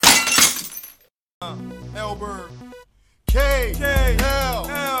Elberg. K L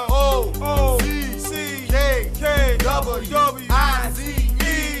O C K W I Z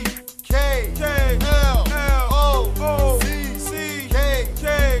E K L O C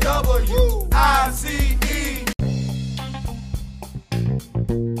K W I Z E.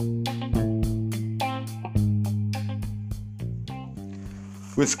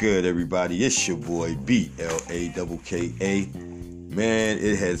 What's good, everybody? It's your boy BLAKKA. Man,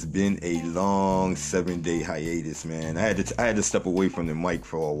 it has been a long 7-day hiatus, man. I had to step away from the mic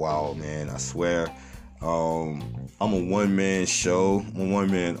for a while, man. I swear. I'm a one-man show. I'm a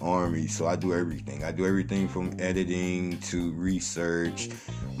one-man army, so I do everything. I do everything from editing to research.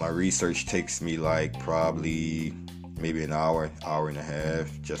 My research takes me like probably maybe an hour and a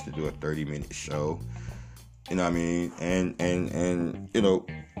half just to do a 30-minute show. You know what I mean? And you know,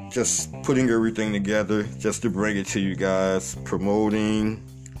 just putting everything together just to bring it to you guys, promoting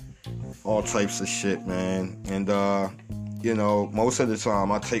all types of shit, man. And you know, most of the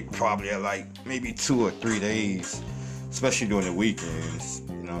time I take probably like maybe 2 or 3 days, especially during the weekends,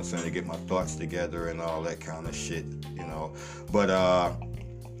 you know what I'm saying, to get my thoughts together and all that kind of shit, you know. But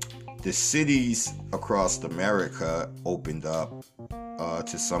the cities across America opened up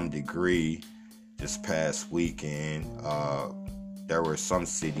to some degree this past weekend. There were some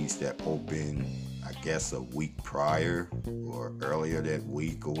cities that opened, I guess, a week prior or earlier that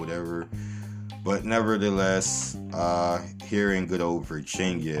week or whatever. But nevertheless, here in good old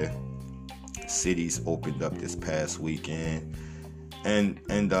Virginia, cities opened up this past weekend. And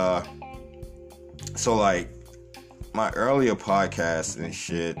so like my earlier podcasts and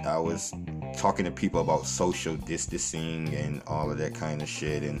shit, I was talking to people about social distancing and all of that kind of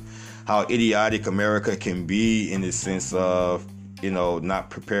shit, and how idiotic America can be in the sense of, you know,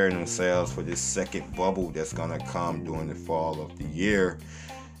 not preparing themselves for this second bubble that's gonna come during the fall of the year.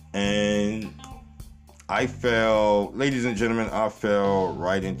 And I fell, ladies and gentlemen, I fell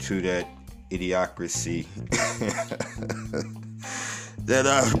right into that idiocracy that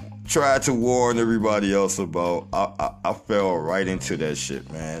I tried to warn everybody else about. I fell right into that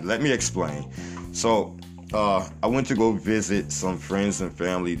shit, man. Let me explain. So, I went to go visit some friends and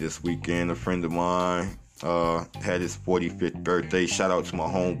family this weekend. A friend of mine had his 45th birthday. Shout out to my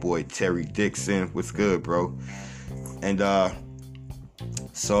homeboy Terry Dixon. What's good, bro? And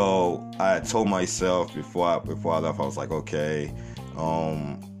so I told myself before I left, I was like, okay,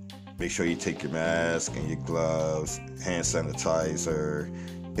 make sure you take your mask and your gloves, hand sanitizer,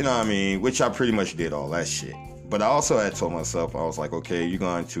 you know what I mean? Which I pretty much did all that shit. But I also had told myself, I was like, okay, you're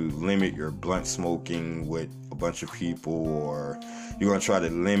going to limit your blunt smoking with a bunch of people, or you're going to try to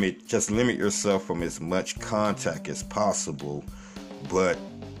limit yourself from as much contact as possible, but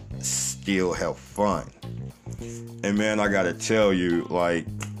still have fun. And man, I got to tell you, like,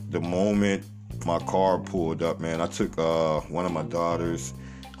 the moment my car pulled up, man, I took one of my daughters,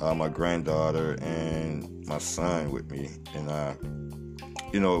 my granddaughter, and my son with me. And,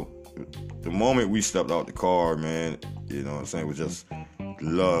 you know, the moment we stepped out the car, man, you know what I'm saying, it was just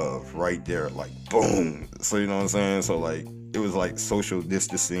love right there, like boom. So, you know what I'm saying? So, like, it was like social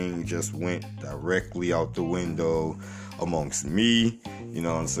distancing just went directly out the window amongst me, you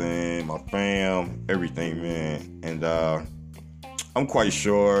know what I'm saying, my fam, everything, man. And I'm quite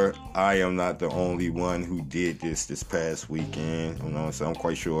sure I am not the only one who did this past weekend, you know what I'm saying. I'm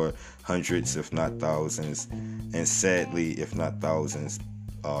quite sure hundreds, if not thousands, and sadly, if not thousands,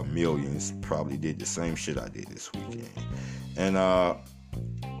 millions probably did the same shit I did this weekend. And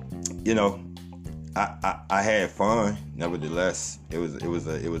you know, I had fun. Nevertheless, it was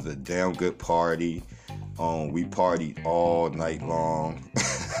a damn good party. We partied all night long.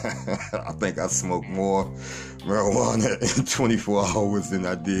 I think I smoked more marijuana in 24 hours than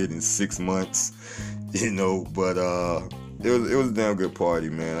I did in 6 months. You know, but it was a damn good party,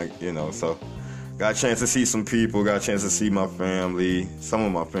 man. You know, so got a chance to see some people, got a chance to see my family, some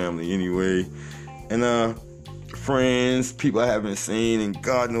of my family anyway, and friends, people I haven't seen in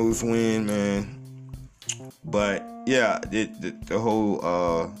God knows when, man. But yeah, the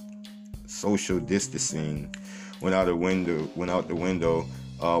whole social distancing went out the window.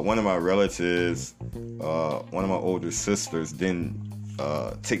 One of my relatives, one of my older sisters, didn't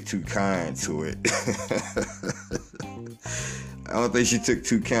take too kind to it. I don't think she took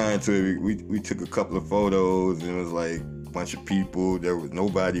too kind to it. We took a couple of photos, and it was like a bunch of people.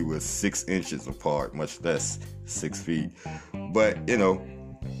 Nobody was 6 inches apart, much less 6 feet. But, you know,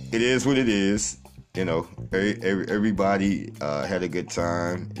 it is what it is. You know, everybody had a good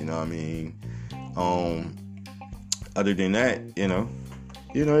time. You know what I mean? Other than that, you know,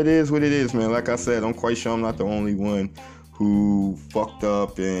 it is what it is, man. Like I said, I'm quite sure I'm not the only one who fucked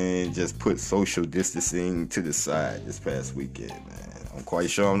up and just put social distancing to the side this past weekend, man. I'm quite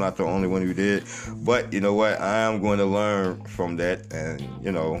sure I'm not the only one who did. But you know what? I am going to learn from that. And,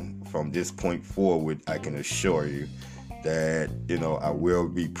 you know, from this point forward, I can assure you that, you know, I will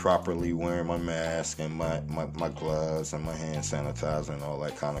be properly wearing my mask and my gloves and my hand sanitizer and all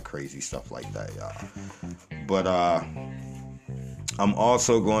that kind of crazy stuff like that, y'all. But I'm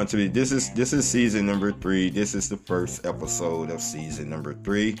also going to be, this is season number 3. This is the first episode of season number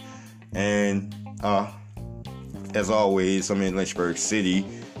 3. And as always, I'm in Lynchburg City,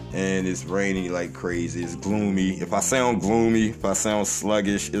 and it's rainy like crazy. It's gloomy. If I sound gloomy, if I sound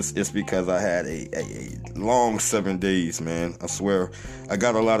sluggish, it's because I had a long 7 days, man. I swear, I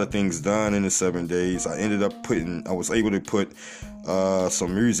got a lot of things done in the 7 days. I was able to put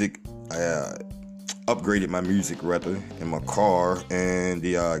some music. I upgraded my music rather in my car, and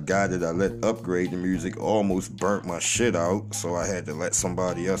the guy that I let upgrade the music almost burnt my shit out, so I had to let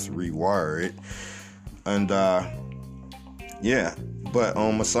somebody else rewire it. And yeah. But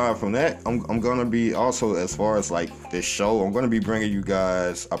aside from that, I'm gonna be also, as far as like this show, I'm gonna be bringing you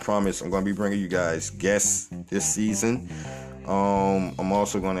guys. I promise, I'm gonna be bringing you guys guests this season. I'm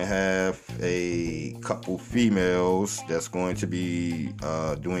also gonna have a couple females that's going to be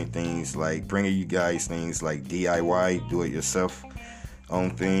doing things like bringing you guys things like DIY, do it yourself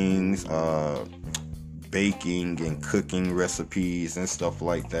things, baking and cooking recipes and stuff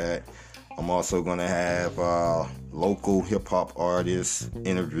like that. I'm also going to have local hip-hop artists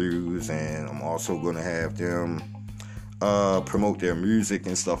interviews, and I'm also going to have them promote their music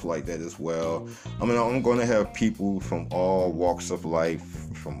and stuff like that as well. I mean, I'm going to have people from all walks of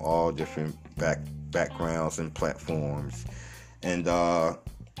life, from all different backgrounds and platforms. And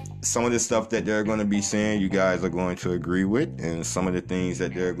some of the stuff that they're going to be saying, you guys are going to agree with, and some of the things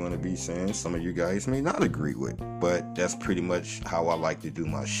that they're going to be saying, some of you guys may not agree with. But that's pretty much how I like to do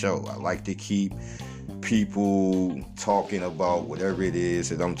my show. I like to keep people talking about whatever it is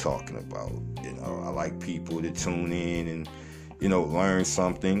that I'm talking about. You know, I like people to tune in and, you know, learn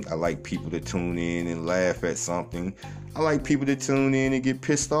something. I like people to tune in and laugh at something. I like people to tune in and get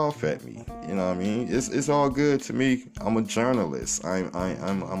pissed off at me. You know what I mean? It's all good to me. I'm a journalist. I'm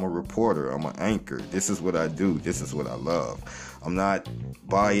a reporter. I'm an anchor. This is what I do. This is what I love. I'm not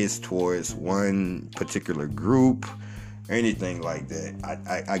biased towards one particular group or anything like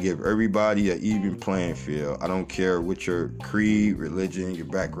that. I give everybody an even playing field. I don't care what your creed, religion, your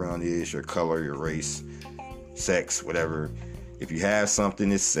background is, your color, your race, sex, whatever. If you have something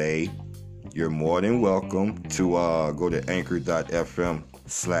to say, you're more than welcome to go to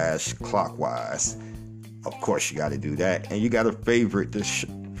anchor.fm/clockwise. Of course, you got to do that, and you got to favorite the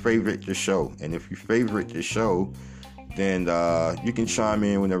show. And if you favorite the show, then you can chime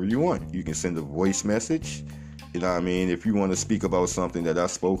in whenever you want. You can send a voice message. You know what I mean? If you want to speak about something that I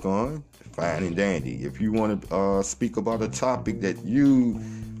spoke on, fine and dandy. If you want to speak about a topic that you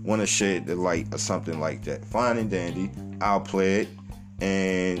want to shed the light or something like that, fine and dandy. I'll play it,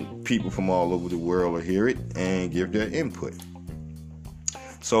 and people from all over the world will hear it and give their input.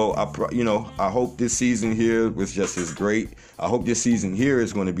 So I hope this season here was just as great. I hope this season here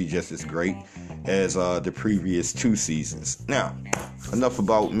is going to be just as great as the previous 2 seasons. Now, enough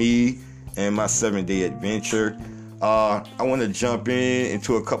about me and my 7-day adventure. I want to jump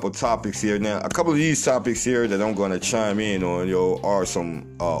into a couple topics here. Now, a couple of these topics here that I'm going to chime in on, are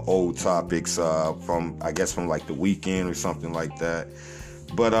some old topics from like the weekend or something like that.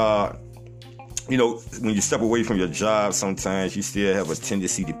 But when you step away from your job, sometimes you still have a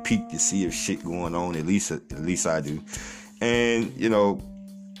tendency to peek to see if shit going on. At least I do. And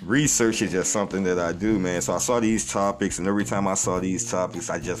research is just something that I do, man. So I saw these topics, and every time I saw these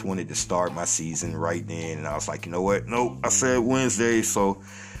topics, I just wanted to start my season right then. And I was like, you know what? Nope, I said Wednesday, so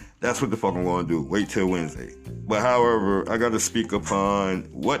that's what the fuck I'm going to do. Wait till Wednesday. But however, I got to speak upon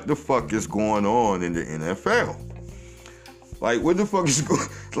what the fuck is going on in the NFL. Like, what the fuck is going?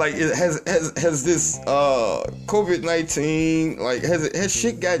 Like, has this COVID-19, like, has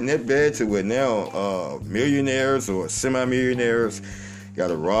shit gotten that bad to where now millionaires or semi-millionaires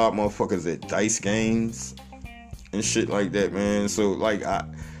gotta rob motherfuckers at dice games and shit like that, man? So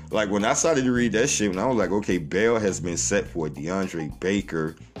when I started to read that shit, when I was like, okay, bail has been set for DeAndre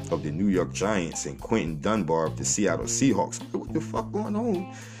Baker of the New York Giants and Quentin Dunbar of the Seattle Seahawks. What the fuck going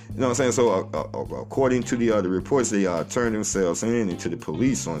on? You know what I'm saying? So according to the reports, they turned themselves into the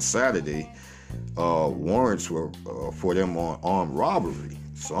police on Saturday. Warrants were for them on armed robbery.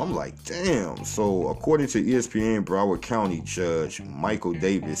 So I'm like, damn. So according to ESPN, Broward County Judge Michael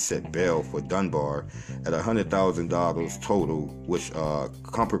Davis set bail for Dunbar at $100,000 total, which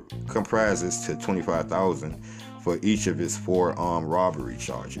comprises to $25,000 for each of his 4 armed robbery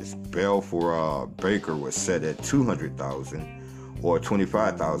charges. Bail for Baker was set at $200,000 or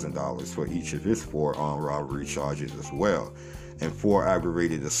 $25,000 for each of his 4 armed robbery charges as well, and 4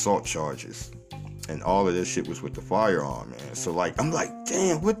 aggravated assault charges. And all of this shit was with the firearm, man. So like, I'm like,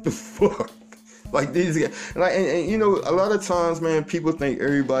 damn, what the fuck? Like these guys, and you know, a lot of times, man, people think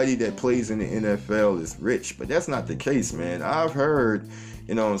everybody that plays in the NFL is rich, but that's not the case, man. I've heard,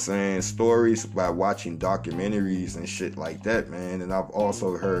 you know what I'm saying, stories by watching documentaries and shit like that, man. And I've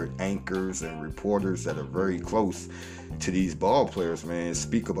also heard anchors and reporters that are very close to these ball players, man,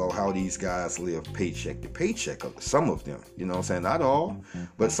 speak about how these guys live paycheck to paycheck. Some of them, you know what I'm saying, not all,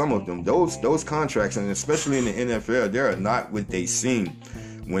 but some of them. Those contracts, and especially in the NFL, they are not what they seem.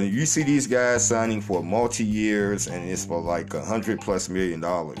 When you see these guys signing for multi-years and it's for like $100+ million,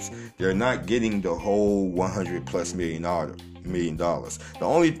 they're not getting the whole $100+ million.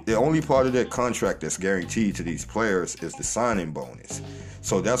 The only part of that contract that's guaranteed to these players is the signing bonus.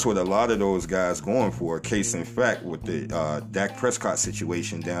 So that's what a lot of those guys going for. Case in fact, with the Dak Prescott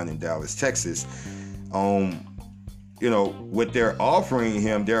situation down in Dallas, Texas, you know, what they're offering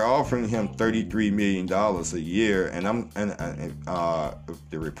him $33 million a year, and if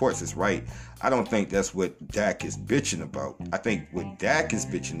the reports is right, I don't think that's what Dak is bitching about. I think what Dak is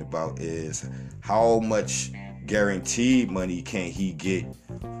bitching about is how much guaranteed money can he get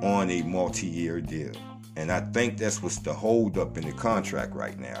on a multi-year deal. And I think that's what's the hold up in the contract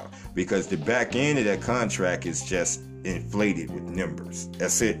right now, because the back end of that contract is just inflated with numbers.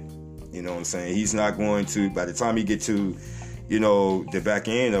 That's it. You know what I'm saying? He's not going to, by the time he get to, you know, the back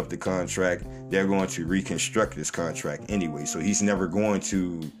end of the contract, they're going to reconstruct this contract anyway. So he's never going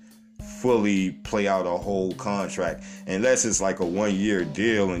to fully play out a whole contract unless it's like a 1-year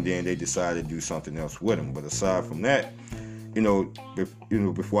deal and then they decide to do something else with him. But aside from that,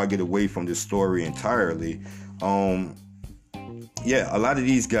 before I get away from this story entirely, yeah, a lot of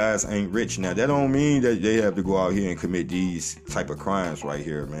these guys ain't rich. Now, that don't mean that they have to go out here and commit these type of crimes right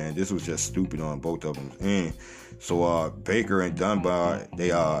here, man. This was just stupid on both of them. And so Baker and Dunbar, they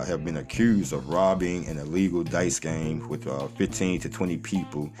have been accused of robbing an illegal dice game with 15 to 20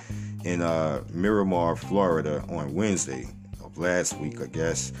 people in Miramar, Florida on Wednesday of last week, I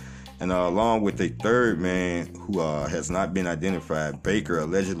guess. And along with a third man who has not been identified, Baker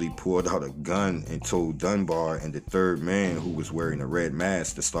allegedly pulled out a gun and told Dunbar and the third man, who was wearing a red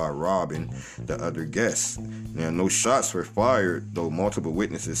mask, to start robbing the other guests. Now, no shots were fired, though multiple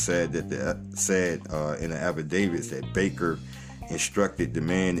witnesses said in the affidavits that Baker instructed the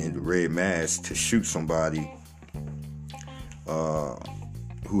man in the red mask to shoot somebody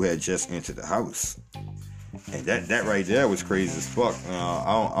who had just entered the house. And that right there was crazy as fuck.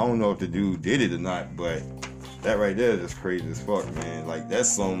 I don't know if the dude did it or not, but that right there is crazy as fuck, man. Like, that's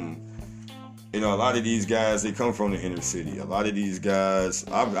some, you know, a lot of these guys, they come from the inner city. A lot of these guys,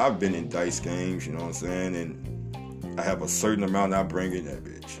 I've been in dice games, you know what I'm saying, and I have a certain amount I bring in that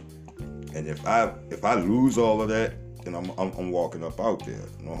bitch. And if I lose all of that, then I'm walking up out there.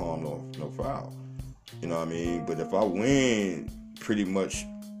 No harm, no foul. You know what I mean? But if I win pretty much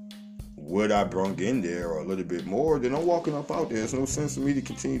what I brung in there or a little bit more, then I'm walking up out there. There's no sense for me to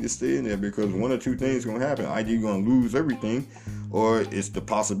continue to stay in there, because one or two things going to happen. Either you're going to lose everything, or it's the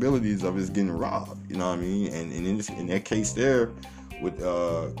possibilities of it's getting robbed. You know what I mean? And in that case there, with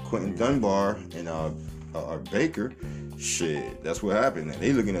Quentin Dunbar and Baker, shit, that's what happened. And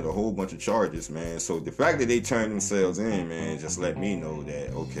they looking at a whole bunch of charges, man. So the fact that they turned themselves in, man, just let me know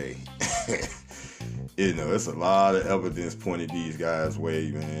that, okay, you know, it's a lot of evidence pointed these guys'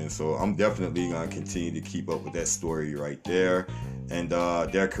 way, man. So I'm definitely going to continue to keep up with that story right there. And their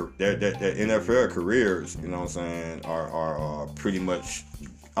NFL careers, you know what I'm saying, are pretty much,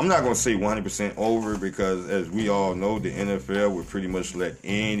 I'm not going to say 100% over, because as we all know, the NFL would pretty much let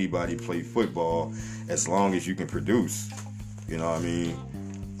anybody play football as long as you can produce. You know what I mean?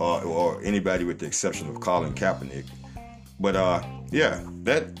 Or anybody with the exception of Colin Kaepernick. But yeah,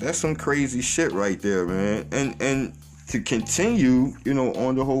 that's some crazy shit right there, man. And to continue, you know,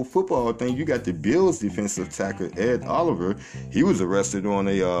 on the whole football thing, you got the Bills defensive tackle Ed Oliver. He was arrested on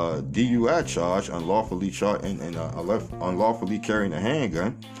a DUI charge, unlawfully carrying a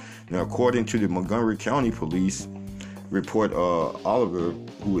handgun. Now, according to the Montgomery County Police report, Oliver,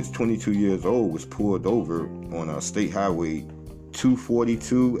 who is 22 years old, was pulled over on State Highway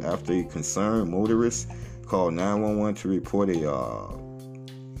 242 after a concerned motorist called 911 to report that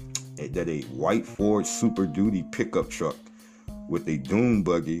a white Ford Super Duty pickup truck with a dune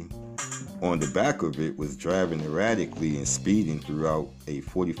buggy on the back of it was driving erratically and speeding throughout a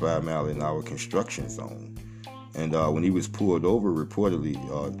 45-mile-an-hour construction zone. And when he was pulled over, reportedly,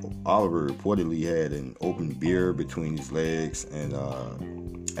 Oliver reportedly had an open beer between his legs and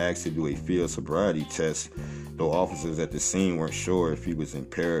asked to do a field sobriety test, though officers at the scene weren't sure if he was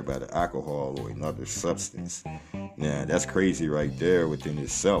impaired by the alcohol or another substance. Now, that's crazy right there within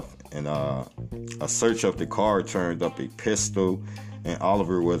itself. And a search of the car turned up a pistol, and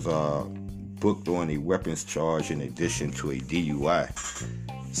Oliver was booked on a weapons charge in addition to a DUI.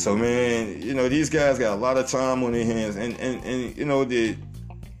 So, man, you know, these guys got a lot of time on their hands. And you know, the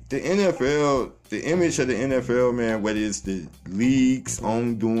NFL, the image of the NFL, man, whether it's the league's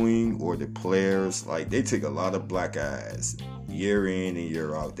own doing or the players, like, they take a lot of black eyes year in and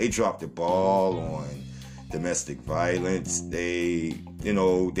year out. They drop the ball on domestic violence. They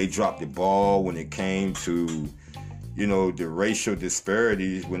dropped the ball when it came to, you know, the racial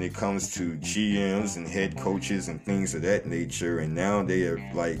disparities when it comes to GMs and head coaches and things of that nature. And now they are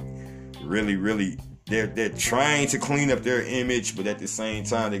like really they're trying to clean up their image, but at the same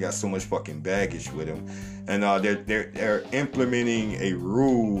time they got so much fucking baggage with them. And they're implementing a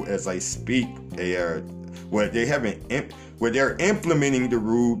rule as I speak. They're implementing the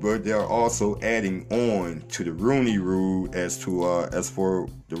rule, but they're also adding on to the Rooney Rule as for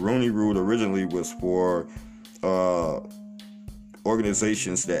the Rooney Rule originally was for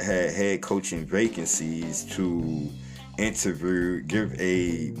organizations that had head coaching vacancies to give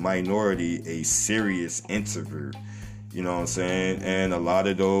a minority a serious interview. You know what I'm saying? And a lot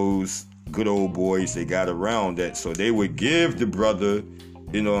of those good old boys, they got around that. So they would give the brother,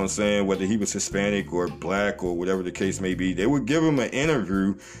 you know what I'm saying, whether he was Hispanic or black or whatever the case may be, they would give him an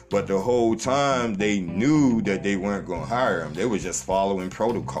interview, but the whole time they knew that they weren't going to hire him. They were just following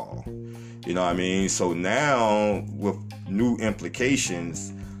protocol. You know what I mean? So now, with new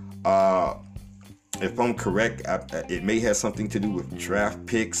implications, if I'm correct, it may have something to do with draft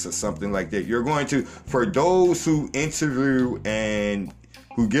picks or something like that. You're going to, for those who interview and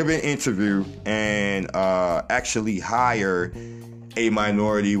who give an interview and actually hire a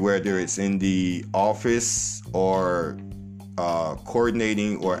minority, whether it's in the office or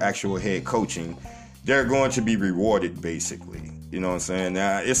coordinating or actual head coaching, they're going to be rewarded, basically. You know what I'm saying?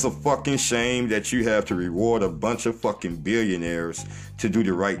 Now, it's a fucking shame that you have to reward a bunch of fucking billionaires to do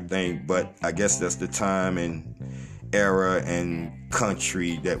the right thing, but I guess that's the time and era and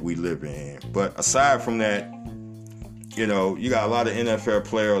country that we live in. But aside from that, you know, you got a lot of NFL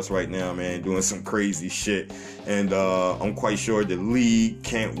players right now, man, doing some crazy shit. And I'm quite sure the league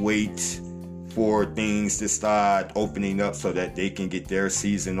can't wait for things to start opening up so that they can get their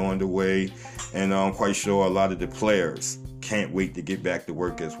season on the way. And I'm quite sure a lot of the players can't wait to get back to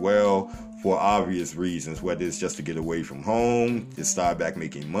work as well, for obvious reasons, whether it's just to get away from home, to start back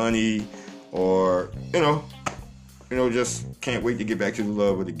making money, or, you know, just can't wait to get back to the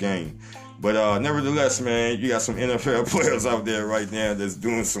love of the game. But nevertheless, man, you got some NFL players out there right now that's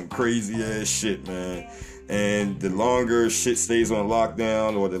doing some crazy ass shit, man. And the longer shit stays on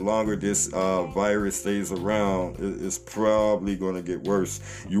lockdown, or the longer this virus stays around, it's probably going to get worse.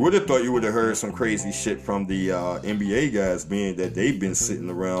 You would have thought you would have heard some crazy shit from the NBA guys, being that they've been sitting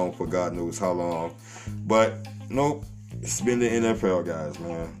around for God knows how long. But nope, it's been the NFL guys,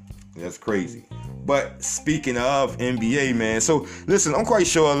 man. That's crazy. But speaking of NBA, man, so listen, I'm quite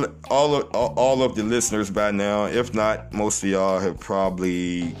sure all of the listeners by now, if not most of y'all, have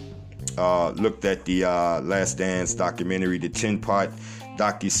probably looked at the Last Dance documentary, the 10-part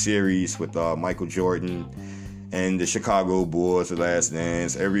docu-series with Michael Jordan and the Chicago Bulls, The Last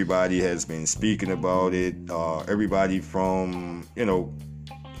Dance. Everybody has been speaking about it. Everybody from, you know,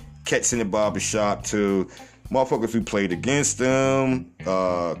 cats in the barbershop to motherfuckers who played against them,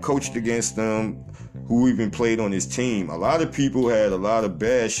 coached against them, who even played on his team. A lot of people had a lot of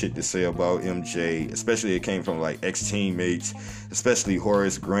bad shit to say about MJ, especially it came from like ex-teammates, especially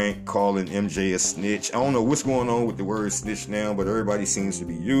Horace Grant calling MJ a snitch. I don't know what's going on with the word snitch now, but everybody seems to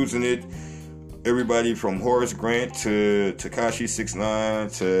be using it. Everybody from Horace Grant to Tekashi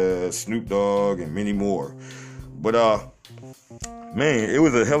 6ix9ine to Snoop Dogg and many more. But man, it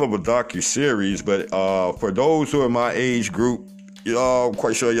was a hell of a docu-series. But for those who are my age group, y'all, I'm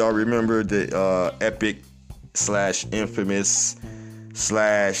quite sure y'all remember the epic / infamous /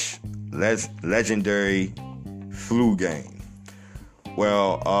 legendary flu game.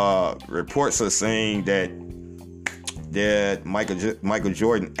 Well, reports are saying that Michael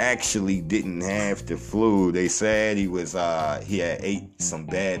Jordan actually didn't have the flu. They said he had ate some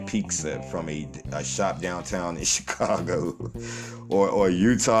bad pizza from a shop downtown in Chicago or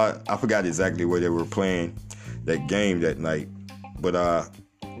Utah. I forgot exactly where they were playing that game that night. But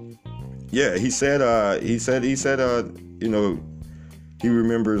yeah, he said you know, he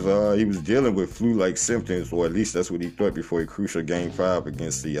remembers he was dealing with flu-like symptoms, or at least that's what he thought before a crucial Game 5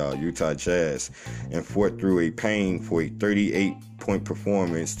 against the Utah Jazz, and fought through a pain for a 38-point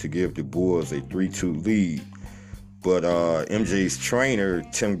performance to give the Bulls a 3-2 lead. But MJ's trainer,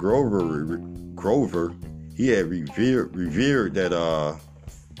 Tim Grover, he had revered that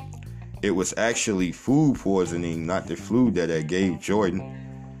it was actually food poisoning, not the flu that had gave Jordan,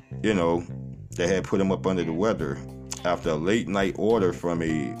 that had put him up under the weather after a late night order from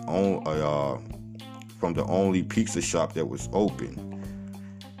from the only pizza shop that was open.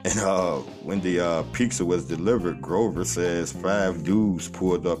 And when the pizza was delivered, Grover says 5 dudes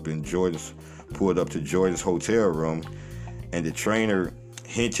pulled up to Jordan's hotel room, and the trainer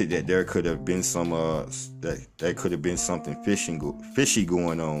hinted that there could have been something fishy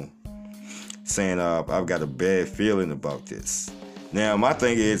going on, saying I've got a bad feeling about this. Now my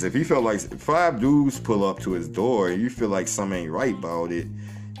thing is, if he felt like 5 dudes pull up to his door and you feel like something ain't right about it,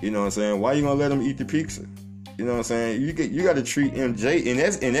 you know what I'm saying, why you gonna let him eat the pizza? You know what I'm saying? You got to treat MJ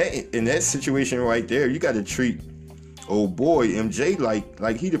in that situation right there. You got to treat old boy MJ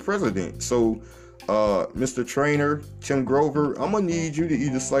like he the president. So, Mr. Trainer, Tim Grover, I'm gonna need you to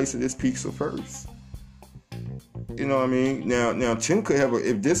eat a slice of this pizza first. You know what I mean? Now Tim could have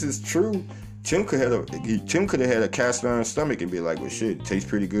if this is true, Tim could have had a cast iron stomach and be like, well, shit, it tastes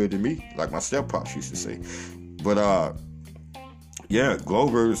pretty good to me, like my step pops used to say. But yeah,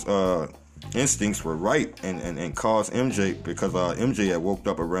 Grover's instincts were right and caused MJ, because MJ had woke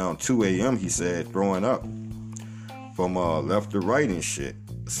up around 2 a.m. he said, throwing up from left to right and shit.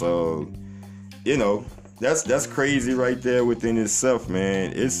 So, that's crazy right there within itself,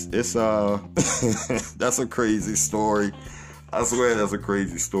 man. It's that's a crazy story. I swear that's a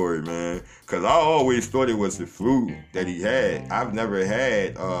crazy story, man. Because I always thought it was the flu that he had. I've never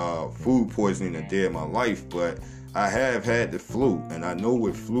had food poisoning a day in my life, but I have had the flu, and I know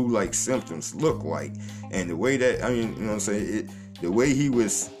what flu-like symptoms look like. And the way that, the way he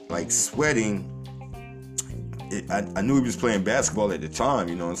was, like, sweating, I knew he was playing basketball at the time,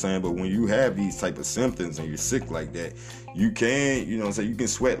 you know what I'm saying? But when you have these type of symptoms and you're sick like that, you can, you can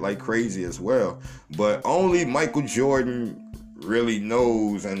sweat like crazy as well. But only Michael Jordan really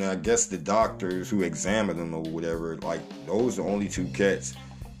knows, and I guess the doctors who examined him or whatever, like, those are the only 2 cats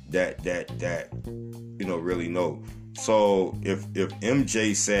that really know. So if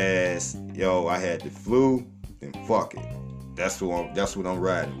MJ says, yo, I had the flu, then fuck it. That's what I'm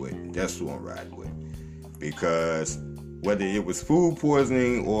riding with. That's who I'm riding with. Because whether it was food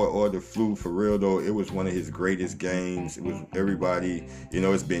poisoning or the flu, for real though, it was one of his greatest games. It was everybody,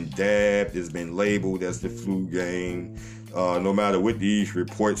 it's been dabbed, it's been labeled as the flu game. No matter what these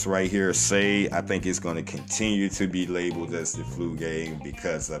reports right here say, I think it's going to continue to be labeled as the flu game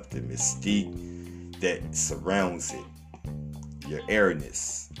because of the mystique that surrounds it, your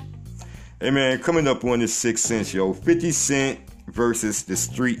airness. Hey man, coming up on the 6th Sense, 50 Cent versus the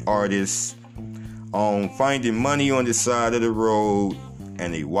street artists on finding money on the side of the road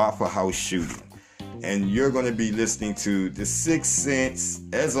and a Waffle House shooting. And you're going to be listening to the 6th Sense,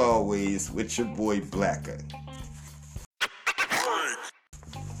 as always, with your boy Blacker.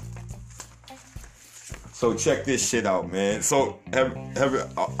 So check this shit out, man. So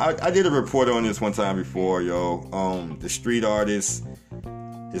I did a report on this one time before, the street artist,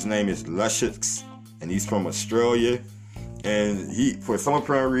 his name is Luscious, and he's from Australia. And he, for some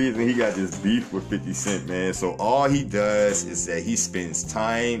apparent reason, he got this beef with 50 Cent, man. So all he does is that he spends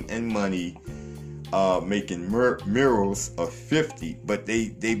time and money making murals of 50, but they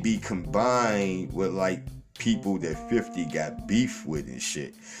be combined with like people that 50 got beef with and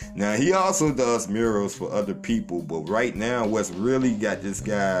shit. Now he also does murals for other people, but right now what's really got this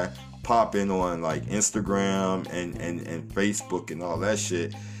guy popping on like Instagram and Facebook and all that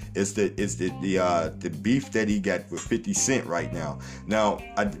shit is the beef that he got with 50 Cent right now. Now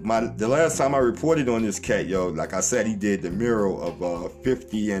the last time I reported on this cat, like I said, he did the mural of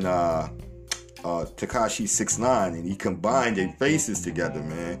 50 and Tekashi 6ix9ine, and he combined their faces together,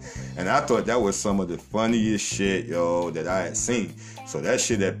 man. And I thought that was some of the funniest shit, that I had seen. So that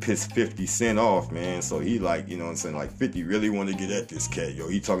shit that pissed 50 Cent off, man. So he like, like 50 really want to get at this cat,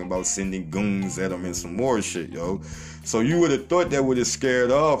 He talking about sending goons at him and some more shit, So you would have thought that would have scared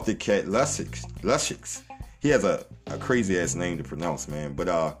off the cat Luscious. He has a crazy ass name to pronounce, man. But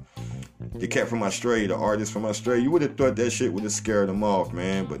the cat from Australia, the artist from Australia, you would have thought that shit would have scared him off,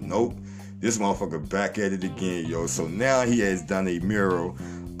 man. But nope. This motherfucker back at it again, So now he has done a mural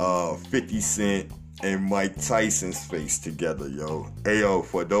of 50 Cent and Mike Tyson's face together, Hey,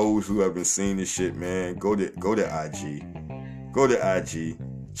 for those who haven't seen this shit, man, go to IG. Go to IG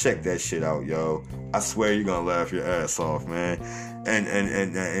Check that shit out, yo. I swear you're gonna laugh your ass off, man.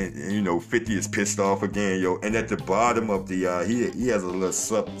 And you know, 50 is pissed off again, yo. And at the bottom of the he has a little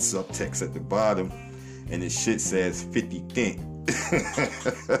subtext at the bottom, and the shit says 50 think.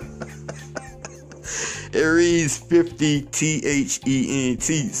 It reads 50 THENT.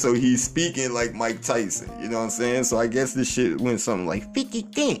 So he's speaking like Mike Tyson, you know what I'm saying? So I guess this shit went something like 50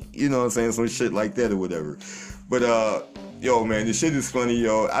 think, you know what I'm saying? Some shit like that or whatever. But yo, man, this shit is funny,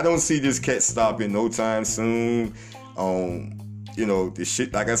 yo. I don't see this cat stopping no time soon. You know, the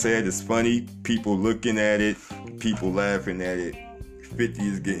shit, like I said, is funny. People looking at it, people laughing at it. 50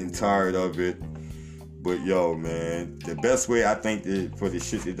 is getting tired of it. But yo, man, the best way I think for the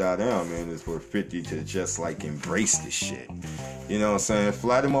shit to die down, man, is for 50 to just like embrace this shit. You know what I'm saying?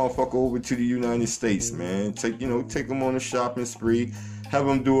 Fly the motherfucker over to the United States, man. Take them on a shopping spree. Have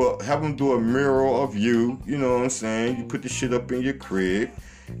them do a mirror of you. You know what I'm saying? You put the shit up in your crib.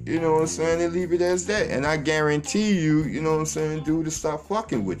 You know what I'm saying? And leave it as that. And I guarantee you, you know what I'm saying, dude, to stop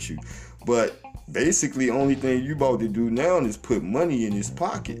fucking with you. But basically, only thing you about to do now is put money in his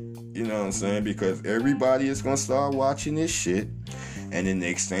pocket. You know what I'm saying? Because everybody is going to start watching this shit. And the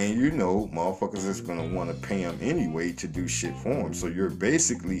next thing you know, motherfuckers is going to want to pay him anyway to do shit for him. So you're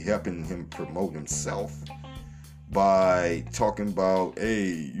basically helping him promote himself by talking about,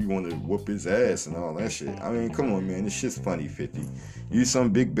 hey, you want to whoop his ass and all that shit. I mean, come on, man. This shit's funny, 50. You some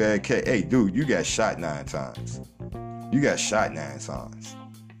big bad cat. Hey, dude, you got shot 9 times. You got shot 9 times.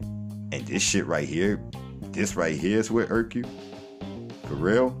 And this shit right here, this right here is what irk you? For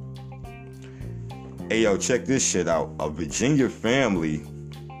real? Hey, yo, check this shit out. A Virginia family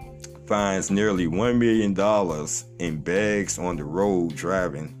finds nearly $1 million in bags on the road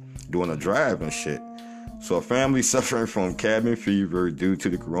doing a drive and shit. So a family suffering from cabin fever due to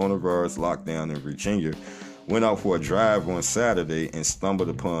the coronavirus lockdown in Virginia went out for a drive on Saturday and stumbled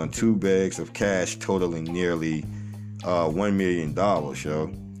upon 2 bags of cash totaling nearly $1 million,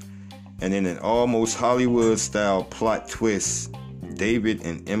 yo. And in an almost Hollywood-style plot twist, David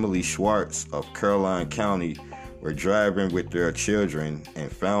and Emily Schwartz of Caroline County were driving with their children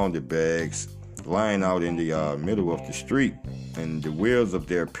and found the bags lying out in the middle of the street, and the wheels of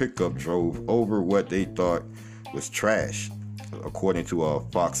their pickup drove over what they thought was trash, according to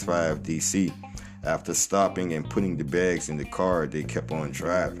Fox 5 DC. After stopping and putting the bags in the car, they kept on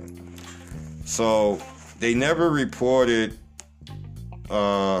driving. So they never reported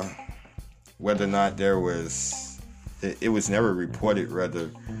whether or not it was never reported whether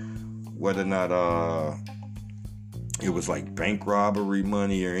or not it was like bank robbery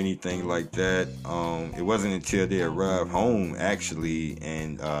money or anything like that. It wasn't until they arrived home actually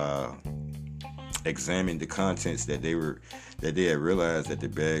and examined the contents that they had realized that the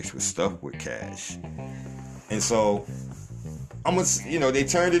bags were stuffed with cash. And so they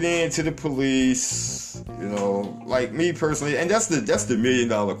turned it in to the police, like me personally, and that's the $1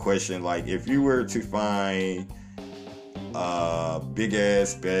 million question. Like, if you were to find a big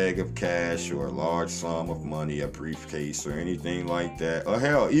ass bag of cash or a large sum of money, a briefcase or anything like that, or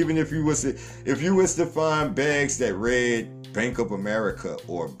hell, even if you was to find bags that read Bank of America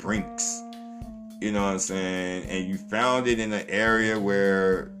or Brinks, you know what I'm saying, and you found it in an area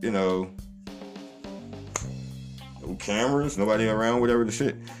where, no cameras, nobody around, whatever the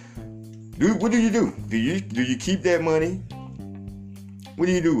shit. Dude, what do you do? Do you keep that money? What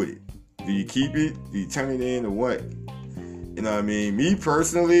do you do with it? Do you keep it? Do you turn it in or what? You know what I mean? Me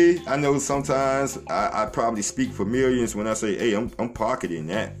personally, I know sometimes I probably speak for millions when I say, hey, I'm pocketing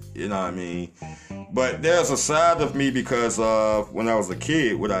that. You know what I mean? But there's a side of me because when I was a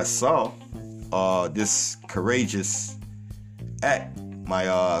kid, what I saw, this courageous act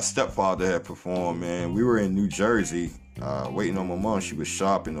my stepfather had performed, man. We were in New Jersey waiting on my mom. She was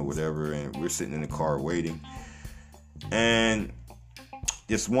shopping or whatever, and we're sitting in the car waiting. And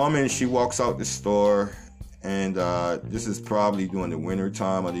this woman, she walks out the store, and this is probably during the winter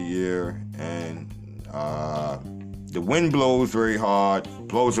time of the year, and the wind blows very hard,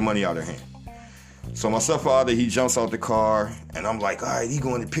 blows the money out of her hand. So my stepfather, he jumps out the car, and I'm like, all right, he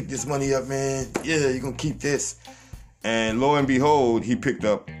going to pick this money up, man. Yeah, you're going to keep this. And lo and behold, he picked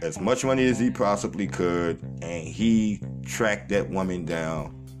up as much money as he possibly could, and he tracked that woman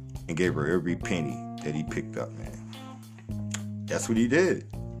down and gave her every penny that he picked up, man. That's what he did.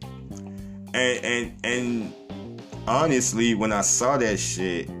 And honestly, when I saw that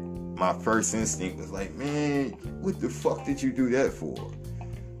shit, my first instinct was like, man, what the fuck did you do that for?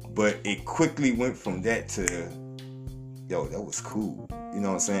 But it quickly went from that to, yo, that was cool. You know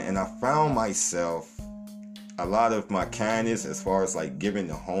what I'm saying? And I found myself, a lot of my kindness as far as like giving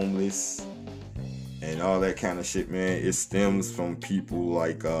the homeless and all that kind of shit, man, it stems from people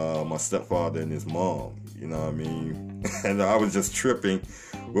like my stepfather and his mom. You know what I mean? And I was just tripping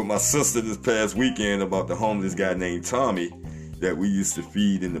with my sister this past weekend about the homeless guy named Tommy that we used to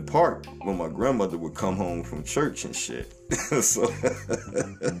feed in the park when my grandmother would come home from church and shit. So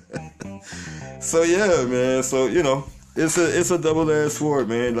yeah, man. So, you know, it's a double-edged sword,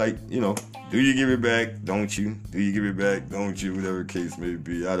 man. Like, you know, do you give it back? Don't you? Do you give it back? Don't you? Whatever the case may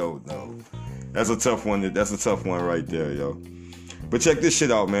be. I don't know. That's a tough one. That's a tough one right there, yo. But check this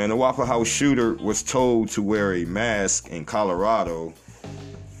shit out, man. The Waffle House shooter was told to wear a mask in Colorado.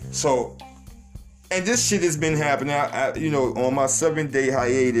 So, and this shit has been happening. You know, on my 7-day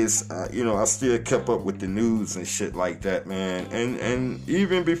hiatus, you know, I still kept up with the news and shit like that, man. And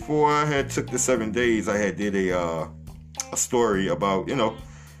even before I had took the 7 days, I had did a story about, you know,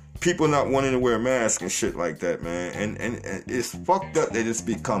 people not wanting to wear masks and shit like that, man. And it's fucked up that it's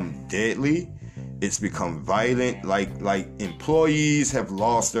become deadly. It's become violent. Like employees have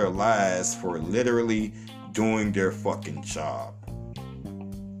lost their lives for literally doing their fucking job.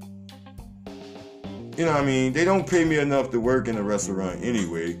 You know what I mean? They don't pay me enough to work in a restaurant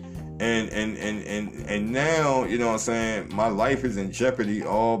anyway. And now, you know what I'm saying, my life is in jeopardy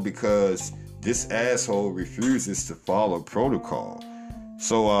all because this asshole refuses to follow protocol.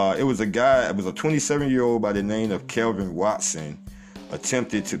 So it was a 27-year-old by the name of Kelvin Watson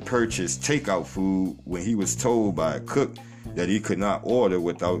attempted to purchase takeout food when he was told by a cook that he could not order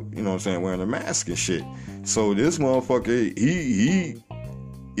without, you know what I'm saying, wearing a mask and shit. So this motherfucker, he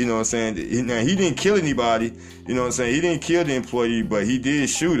you know what I'm saying, now he didn't kill anybody, you know what I'm saying, he didn't kill the employee, but he did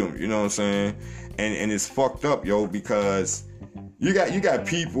shoot him, you know what I'm saying, and it's fucked up, yo, because you got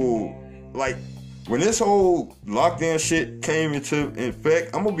people, like, when this whole lockdown shit came into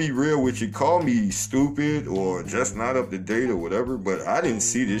effect, I'm gonna be real with you. Call me stupid or just not up to date or whatever, but I didn't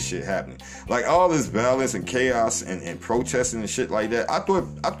see this shit happening. Like all this violence and chaos and protesting and shit like that. I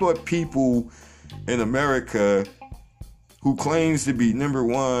thought people in America who claims to be number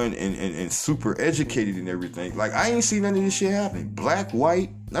one and super educated and everything, like I ain't see none of this shit happening. Black, white,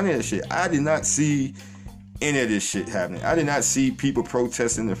 none of that shit. I did not see any of this shit happening. I did not see people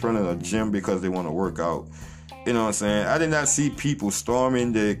protesting in front of a gym because they want to work out. You know what I'm saying? I did not see people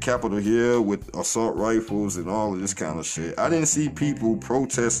storming the Capitol Hill with assault rifles and all of this kind of shit. I didn't see people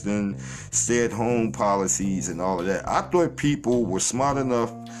protesting stay-at-home policies and all of that. I thought people were smart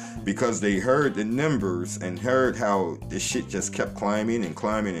enough because they heard the numbers and heard how this shit just kept climbing and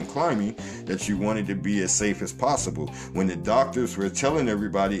climbing and climbing, that you wanted to be as safe as possible. When the doctors were telling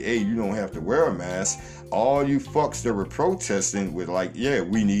everybody, hey, you don't have to wear a mask, all you fucks that were protesting were like, yeah,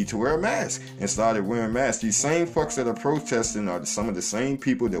 we need to wear a mask, and started wearing masks. These same fucks that are protesting are some of the same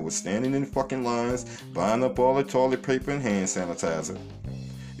people that were standing in fucking lines, buying up all the toilet paper and hand sanitizer.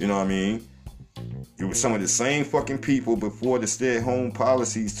 You know what I mean? It was some of the same fucking people before the stay-at-home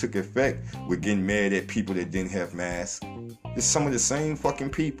policies took effect were getting mad at people that didn't have masks. It's some of the same fucking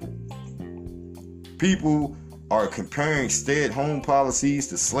people. People are comparing stay-at-home policies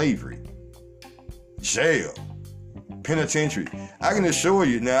to slavery, jail, penitentiary. I can assure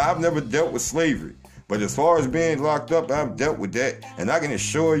you, now I've never dealt with slavery, but as far as being locked up, I've dealt with that. And I can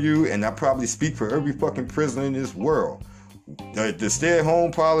assure you, and I probably speak for every fucking prisoner in this world, the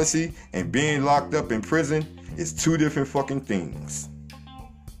stay-at-home policy and being locked up in prison is two different fucking things.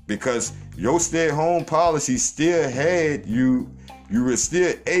 Because your stay-at-home policy still had you were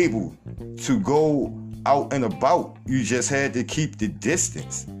still able to go out and about. You just had to keep the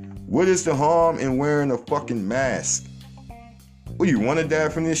distance. What is the harm in wearing a fucking mask? What, you want to die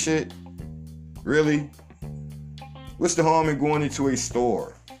from this shit? Really? What's the harm in going into a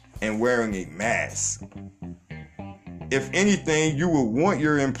store and wearing a mask? If anything, you would want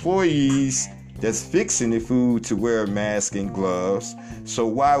your employees that's fixing the food to wear a mask and gloves. So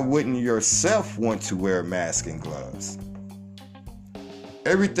why wouldn't yourself want to wear a mask and gloves?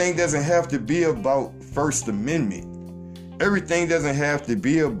 Everything doesn't have to be about First Amendment. Everything doesn't have to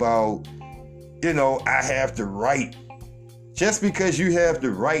be about, you know, I have the right. Just because you have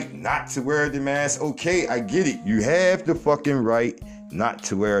the right not to wear the mask, okay, I get it. You have the fucking right not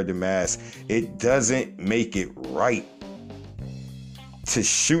to wear the mask. It doesn't make it right to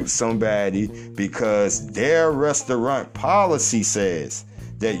shoot somebody because their restaurant policy says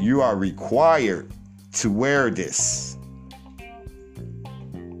that you are required to wear this.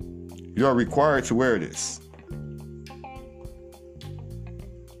 You are required to wear this.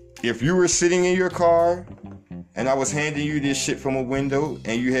 If you were sitting in your car and I was handing you this shit from a window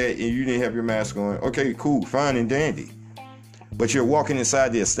and you didn't have your mask on, okay, cool, fine and dandy. But you're walking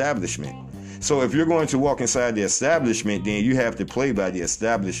inside the establishment. So if you're going to walk inside the establishment, then you have to play by the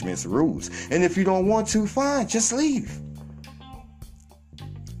establishment's rules. And if you don't want to, fine, just leave.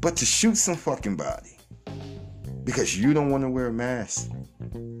 But to shoot some fucking body because you don't want to wear a mask,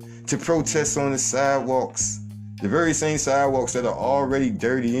 to protest on the sidewalks, the very same sidewalks that are already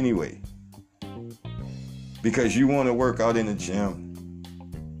dirty anyway, because you want to work out in the gym.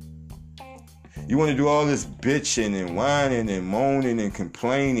 You want to do all this bitching and whining and moaning and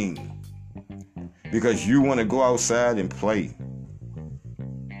complaining because you want to go outside and play.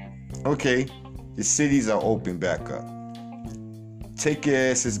 Okay, the cities are open back up. Take your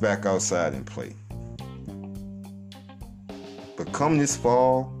asses back outside and play. But come this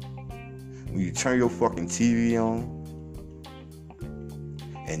fall, when you turn your fucking TV on,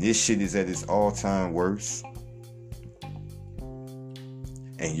 and this shit is at its all-time worst,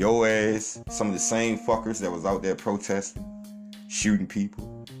 and your ass, some of the same fuckers that was out there protesting, shooting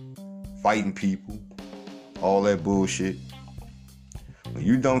people, fighting people, all that bullshit. When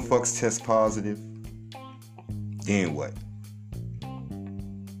you dumb fucks test positive, then what?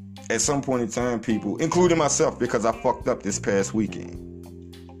 At some point in time, people, including myself, because I fucked up this past weekend.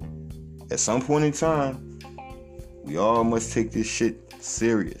 At some point in time, we all must take this shit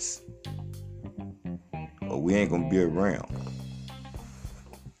serious, or we ain't gonna be around.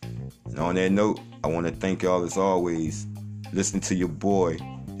 And on that note, I want to thank y'all as always. Listen to your boy.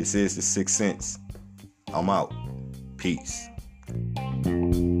 This is The Sixth Sense. I'm out. Peace.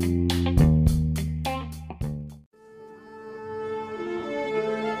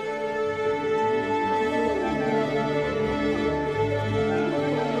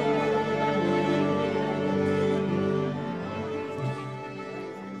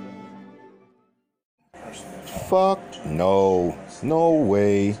 Fuck no. No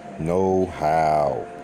way. No how.